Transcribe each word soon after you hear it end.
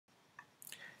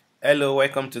Hello,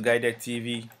 welcome to Guided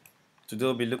TV. Today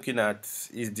we'll be looking at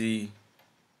is the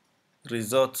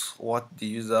result what the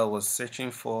user was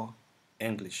searching for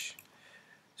English.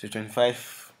 So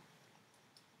 25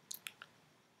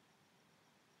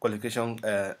 qualification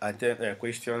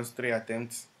questions, 3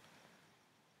 attempts.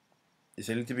 It's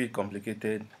a little bit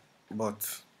complicated,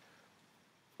 but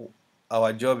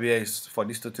our job here is for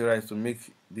this tutorial is to make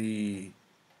the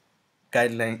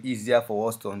guideline easier for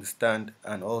us to understand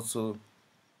and also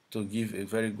to give a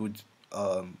very good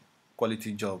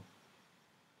quality job.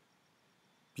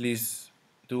 Please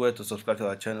do well to subscribe to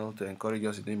our channel to encourage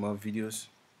us to do more videos.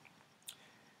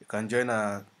 You can join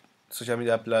our social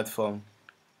media platform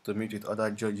to meet with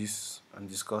other judges and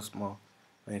discuss more.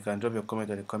 And you can drop your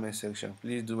comment in the comment section.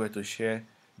 Please do well to share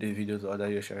the video to other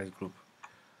UHRS group.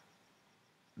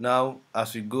 Now,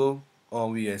 as we go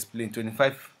on, we explain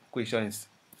 25 questions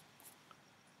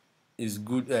is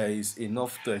good is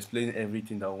enough to explain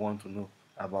everything that we want to know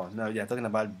about. Now, we are talking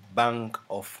about Bank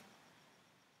of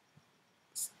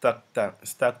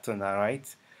Stockton,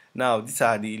 alright? Now, these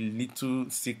are the little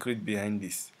secret behind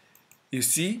this. You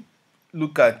see,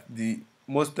 look at the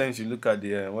most times you look at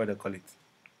the what do they call it,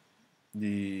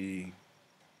 the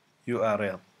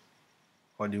URL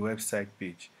or the website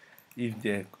page if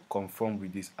they conform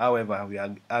with this. However, we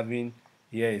are having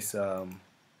here is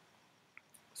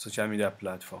social media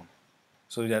platform.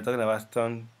 So we are talking about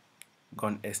Stone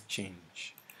Gun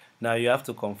Exchange. Now you have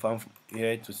to confirm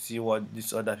here to see what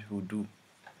these other people do.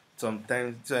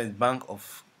 Sometimes so it's bank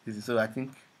of so I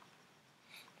think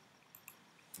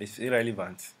it's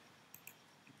irrelevant.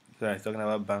 So I'm talking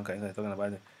about bank, I'm talking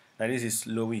about it. Now this is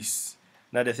Louis.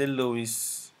 Now they say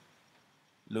Louis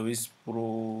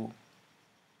Pros.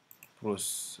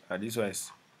 And this one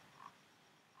is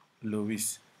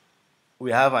Louis.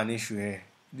 We have an issue here.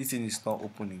 This thing is not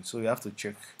opening, so we have to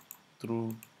check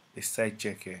through a site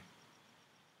check here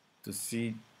to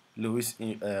see Louis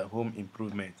home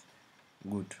improvement.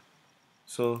 Good.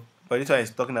 So, but this one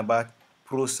is talking about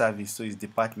pro service, so it's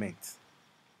department.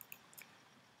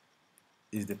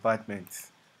 Is department.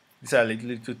 These are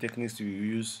little techniques we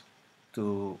use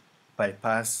to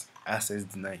bypass access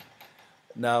denied.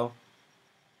 Now,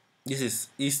 this is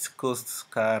East Coast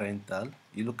Car Rental.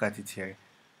 You look at it here.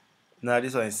 Now,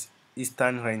 this one is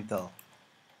Eastern Rental.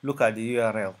 Look at the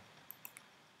URL.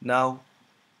 Now,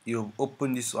 you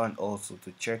open this one also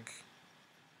to check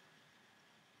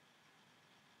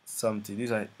something.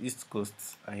 These are East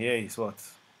Coast, and here is what?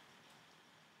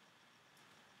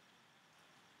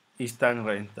 Eastern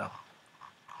Rental.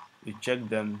 You check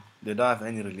them, they don't have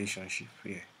any relationship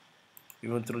here.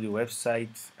 Even through the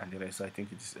website and the rest, so I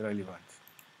think it is irrelevant.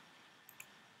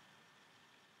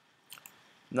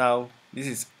 Now, this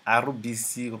is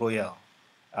RBC Royal.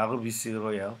 RBC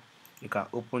Royal, you can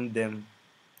open them.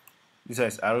 This one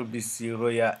is RBC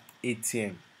Royal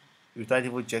ATM. Without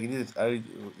even checking, this is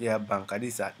their bank, and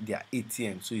this is their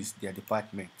ATM, so it's their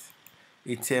department.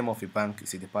 ATM of a bank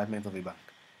is a department of a bank.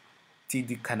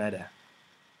 TD Canada.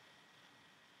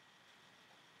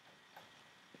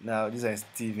 Now, this is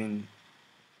Stephen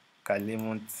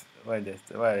Calimont. Why are they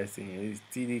saying it? It's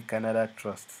TD Canada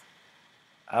Trust.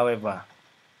 However,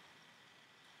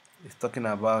 it's talking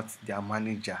about their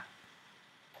manager,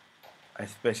 a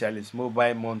specialist,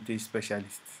 mobile montage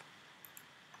specialist.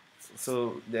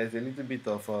 So there's a little bit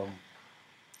of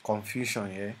confusion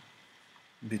here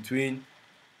between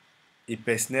a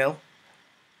personnel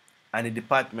and a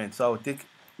department. So I will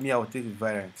take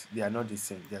variant. They are not the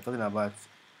same. They are talking about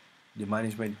the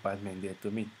management department there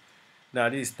to me. Now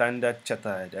this is Standard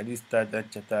Chartered, and this is Standard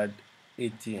Chartered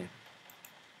ATM.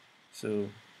 So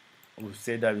we've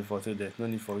said that before, so there's no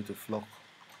need for you to flock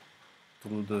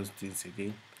through those things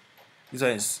again. This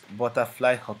one is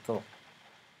Butterfly Hotel.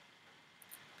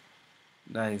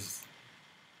 Nice.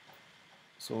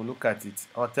 So look at it.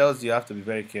 Hotels, you have to be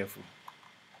very careful.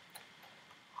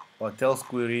 Hotels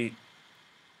query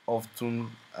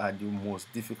often are the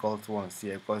most difficult ones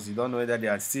here because you don't know whether they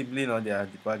are sibling or they are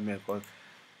department. Because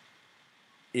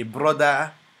a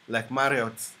brother like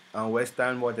Marriott and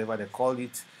Western, whatever they call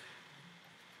it,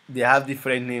 they have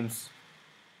different names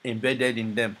embedded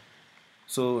in them.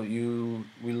 So you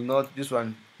will not, this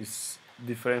one is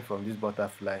different from this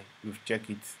Butterfly. You've checked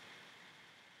it.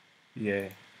 Yeah,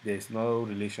 there's no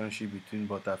relationship between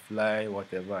Butterfly,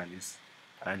 whatever,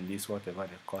 and this whatever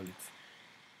they call it,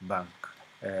 bank,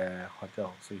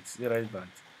 hotel. So it's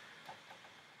irrelevant.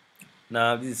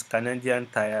 Now this is Canadian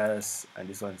Tires, and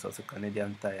this one is also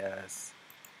Canadian Tires.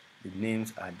 The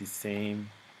names are the same,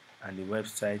 and the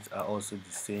websites are also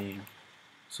the same.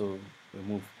 So we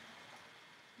move.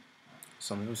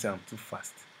 Some people say I'm too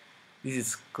fast. This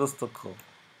is Costco.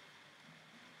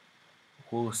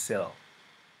 wholesale,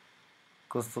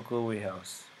 Costco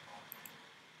warehouse,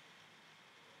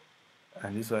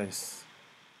 and this one is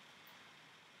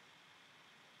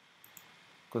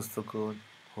Costco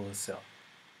wholesale.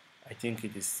 I think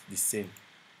it is the same.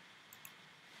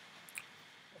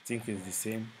 I think it's the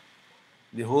same.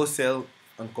 The wholesale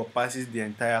encompasses the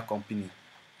entire company,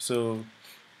 so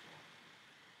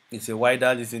it's a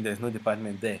wider this thing. There's no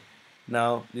department there.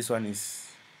 Now this one is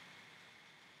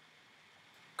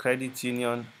credit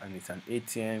union and it's an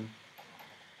ATM.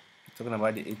 Talking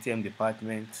about the ATM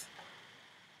department.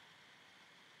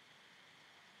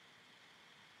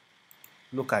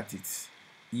 Look at it.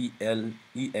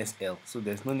 ESL. So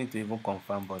there's no need to even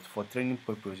confirm, but for training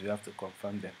purpose you have to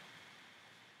confirm them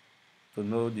to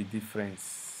know the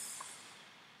difference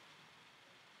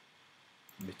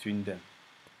between them.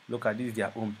 Look at this, their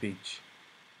home page.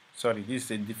 Sorry, this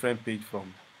is a different page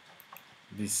from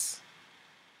this.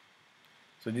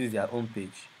 So this is their home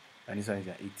page and this one is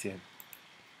their ATM.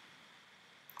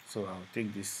 So I'll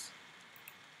take this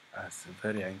as a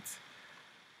variant.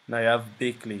 Now you have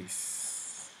Bakelys.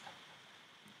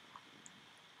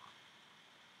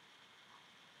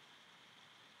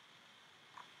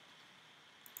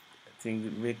 I think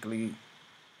Bakeley,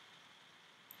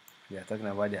 they are talking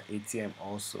about their ATM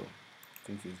also. I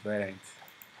think it's variant.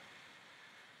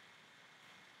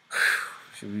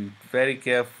 Should be very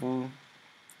careful.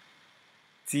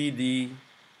 TD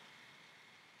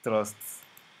Trust.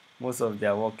 Most of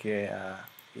their work here are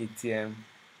ATM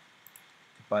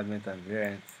department and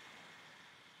variant.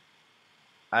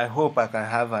 I hope I can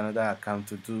have another account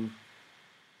to do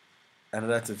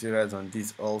another tutorials on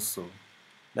this also.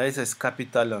 Now this is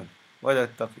Capitalon. What are you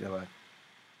talking about?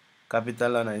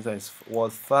 Capitalon and this one is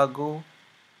Wells Fargo.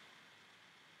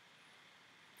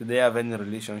 Do they have any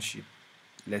relationship?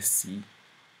 Let's see.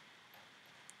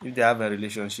 If they have a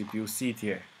relationship, you'll see it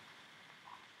here.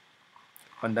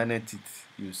 Underneath it,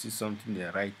 you see something they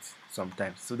write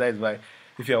sometimes. So that is why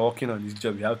if you're working on this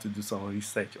job, you have to do some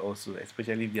research also,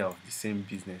 especially if they are of the same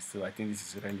business. So I think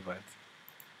this is relevant.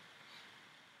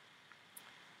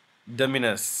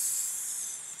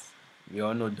 Dominus. We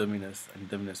all know Dominus and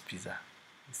Dominus Pizza.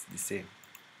 It's the same.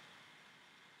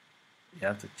 You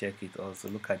have to check it also.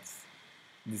 Look at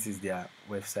this is their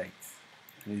website.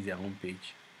 This is their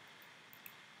homepage.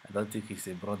 I don't think it's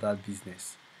a broader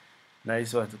business. Now this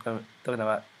is what I'm talking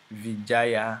about.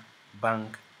 Vijaya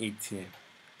Bank ATM.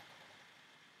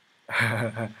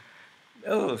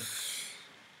 Oh,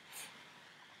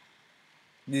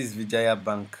 this is Vijaya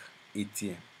Bank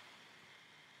ATM.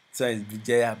 So it's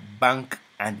Vijaya Bank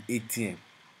and ATM.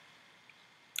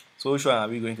 So which one are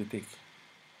we going to take?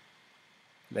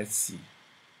 Let's see.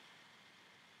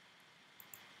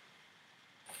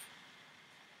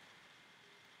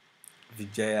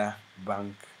 Vijaya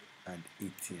Bank and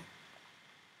ATM.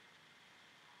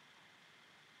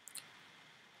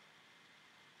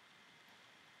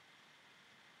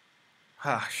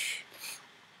 Hash.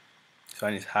 This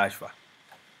one is hash.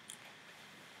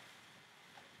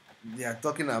 They are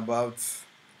talking about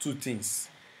two things.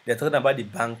 They are talking about the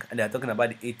bank and they are talking about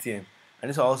the ATM. And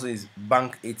this one also is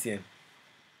bank ATM.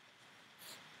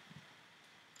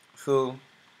 So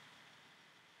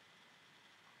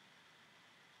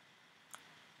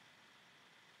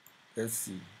let's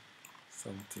see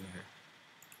something here.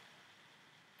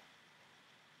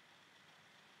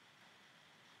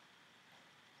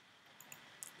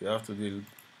 You have to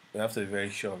be very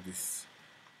sure of this.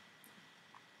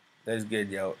 Let's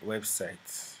get their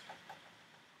website.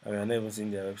 We are not even seeing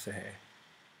their website here.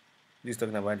 This is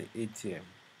talking about the ATM.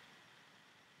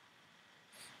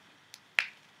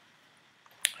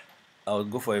 I'll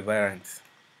go for a variant.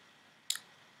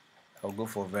 I'll go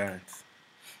for variant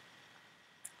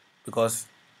because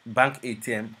bank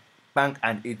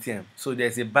and ATM. So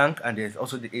there's a bank and there's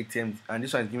also the ATM, and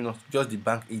this one is giving us just the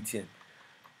bank ATM.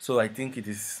 So I think it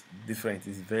is different.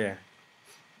 It's variant.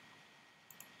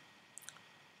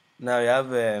 Now you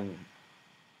have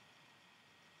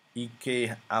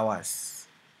EK hours.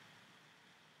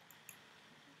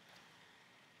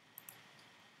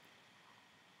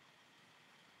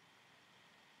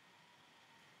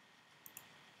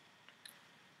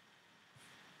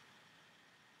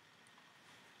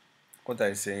 What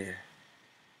I say here.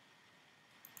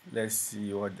 Let's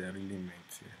see what they really meant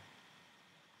here.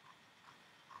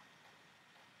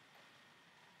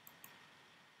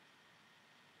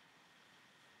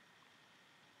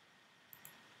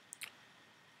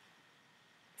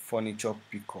 Furniture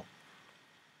pickup.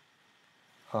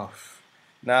 Oh.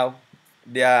 Now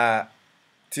there are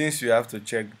things you have to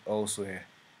check also here.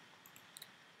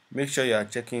 Make sure you are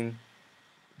checking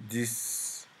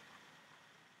this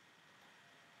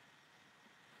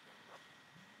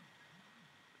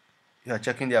you are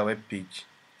checking their web page.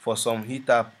 For some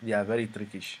hitapp, they are very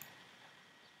trickish.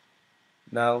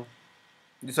 Now,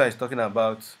 this one is talking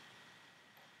about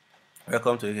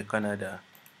welcome to UK Canada.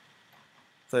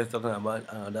 So it's talking about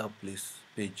another place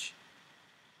page.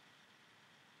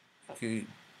 Okay,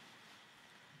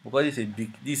 because this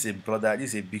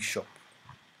is a big shop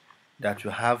that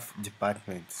will have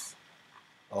departments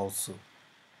also.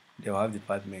 They will have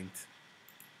departments.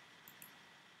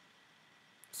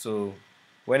 So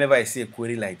whenever I see a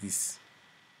query like this,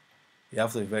 you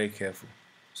have to be very careful.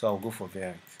 So I'll go for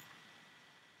variant.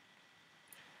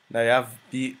 Now you have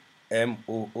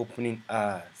BMO opening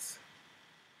hours,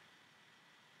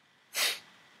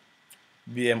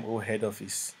 BMO head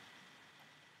office.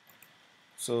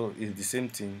 So it's the same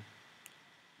thing.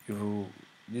 You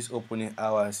These opening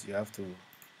hours you have to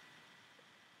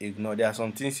ignore. There are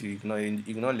some things you ignore. You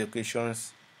ignore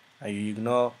locations, and you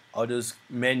ignore all those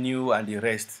menu and the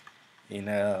rest. In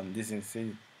this is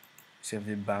say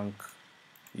bank,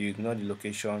 you ignore the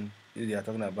location. If they are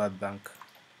talking about bank.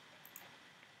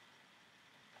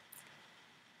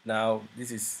 Now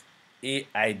this is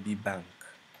AIB bank,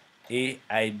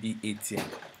 AIB ATM.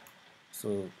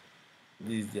 So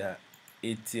this is their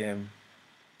ATM.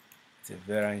 It's a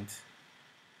variant.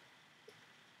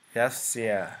 You have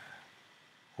SEA,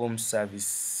 home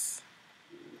service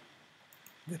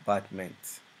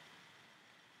department.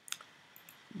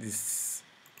 This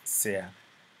SEA.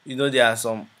 There are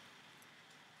some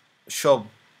shop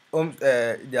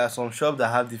there are some shops that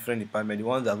have different departments. The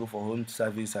ones that go for home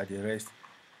service are the rest.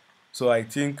 So I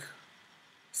think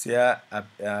SEA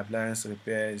appliance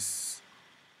repairs.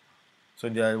 So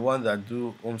they are the ones that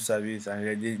do home service, and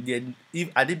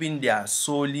if had it been they are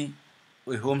solely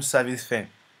a home service firm,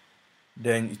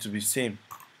 then it will be same.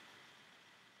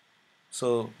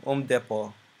 So Home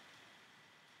Depot,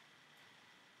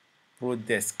 Pro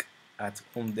Desk at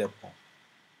Home Depot,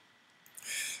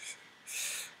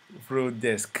 Pro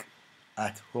Desk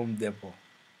at Home Depot,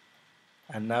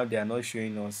 and now they are not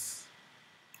showing us.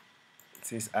 It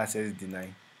says access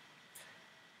denied.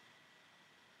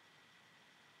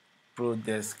 Pro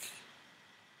Desk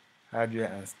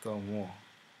hardware and store more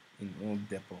in Home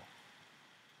Depot.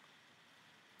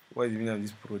 What is the meaning of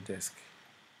this Pro Desk?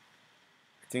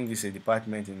 I think this is a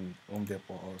department in Home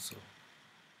Depot also.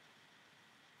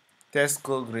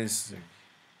 Tesco grocery.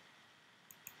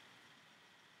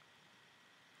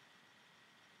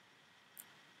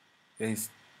 There is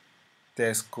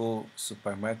Tesco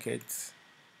supermarket.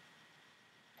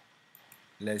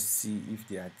 Let's see if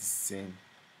they are the same.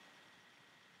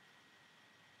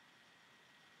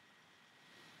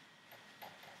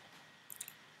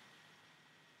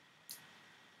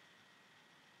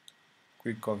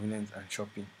 Quick convenience and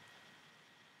shopping.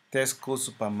 Tesco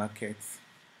supermarket.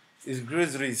 Is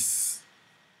groceries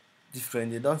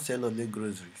different? They don't sell only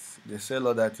groceries. They sell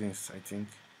other things, I think.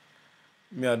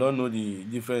 I don't know the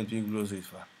difference between groceries.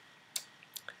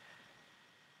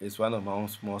 It's one of my own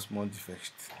small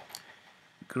defects.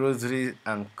 Grocery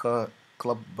and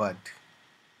club bad.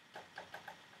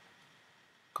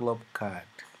 Club card.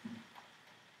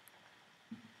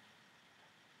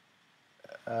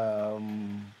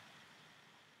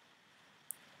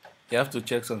 You have to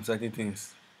check some certain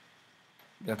things.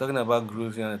 They're talking about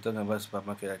grocery and they're talking about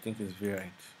supermarket. I think it's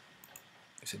variant.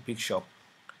 It's a big shop.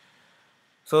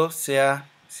 So SEA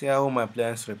home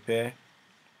appliance repair.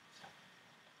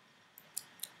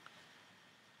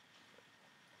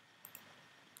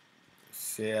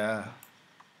 SEA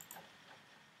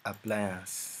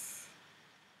appliance.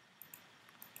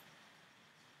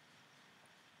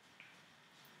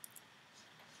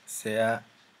 SEA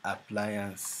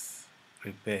appliance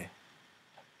repair.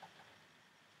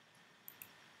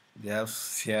 They have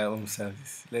SEA home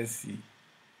service. Let's see.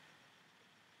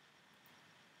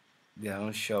 Their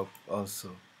own shop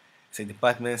also. It's a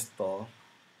department store.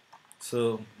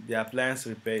 So the appliance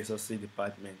repair is also a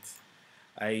department.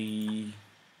 I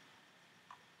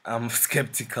am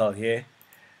skeptical here,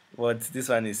 but this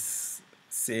one is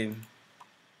same.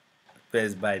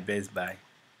 Best Buy.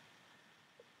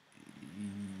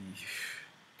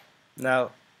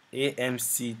 Now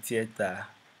AMC Theater,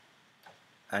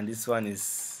 and this one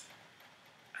is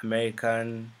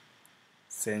American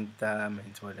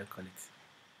Centerment. What do they call it?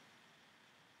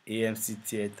 AMC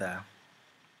Theater.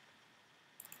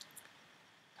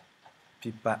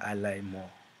 People Ally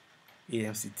More.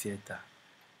 AMC Theater.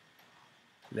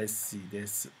 Let's see.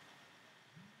 There's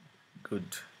good.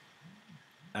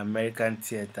 American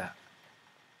Theater.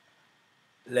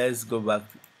 Let's go back.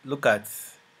 Look at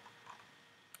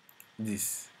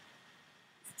this.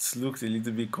 It looks a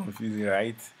little bit confusing,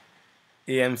 right?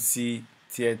 AMC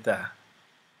Theater.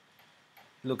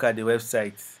 Look at the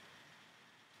website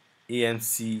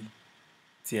AMC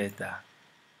Theater.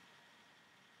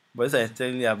 But as I was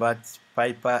telling you about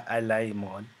Piper Ally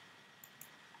Mall,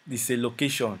 it's a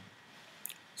location.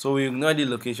 So we ignore the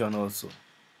location also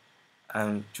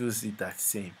and choose it as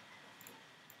same.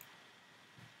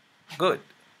 Good.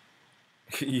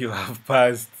 You have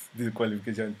passed the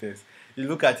qualification test. You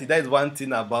look at it, that is one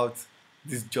thing about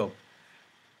this job.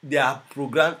 They are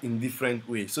programmed in different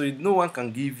ways. So no one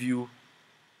can give you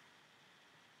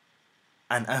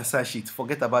an answer sheet.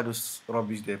 Forget about those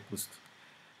rubbish they post.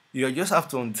 You just have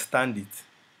to understand it.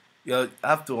 You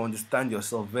have to understand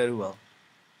yourself very well.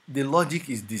 The logic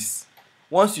is this.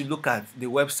 Once you look at the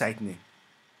website name,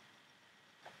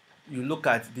 you look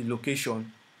at the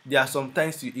location, there are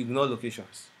sometimes you ignore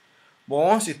locations. But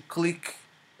once you click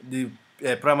the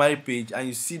primary page and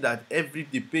you see that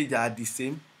the page are the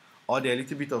same, or there are a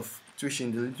little bit of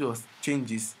tweaking, a little of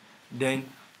changes, then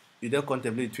you then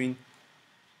contemplate between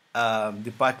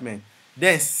department.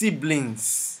 Then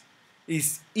siblings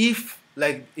is if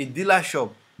like a dealer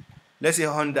shop, let's say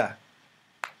Honda,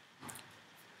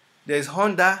 there's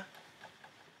Honda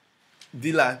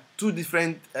dealer, two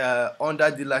different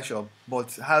Honda dealer shop, but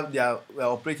they are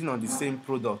operating on the same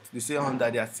product, the same Honda.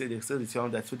 They sell the same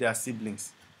Honda, so they are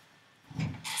siblings,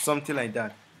 something like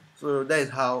that. So that is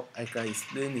how I can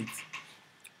explain it.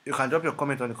 You can drop your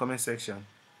comment on the comment section.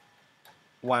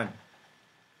 One,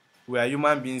 we are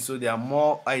human beings, so there are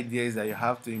more ideas that you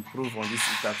have to improve on this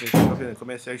interface. Drop it in the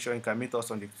comment section. You can meet us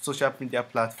on the social media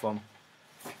platform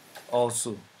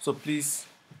also. So please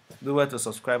do well to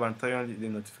subscribe and turn on the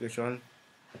notification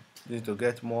to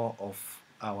get more of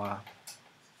our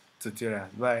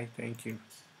tutorials. Bye. Thank you.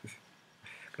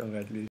 Congratulations.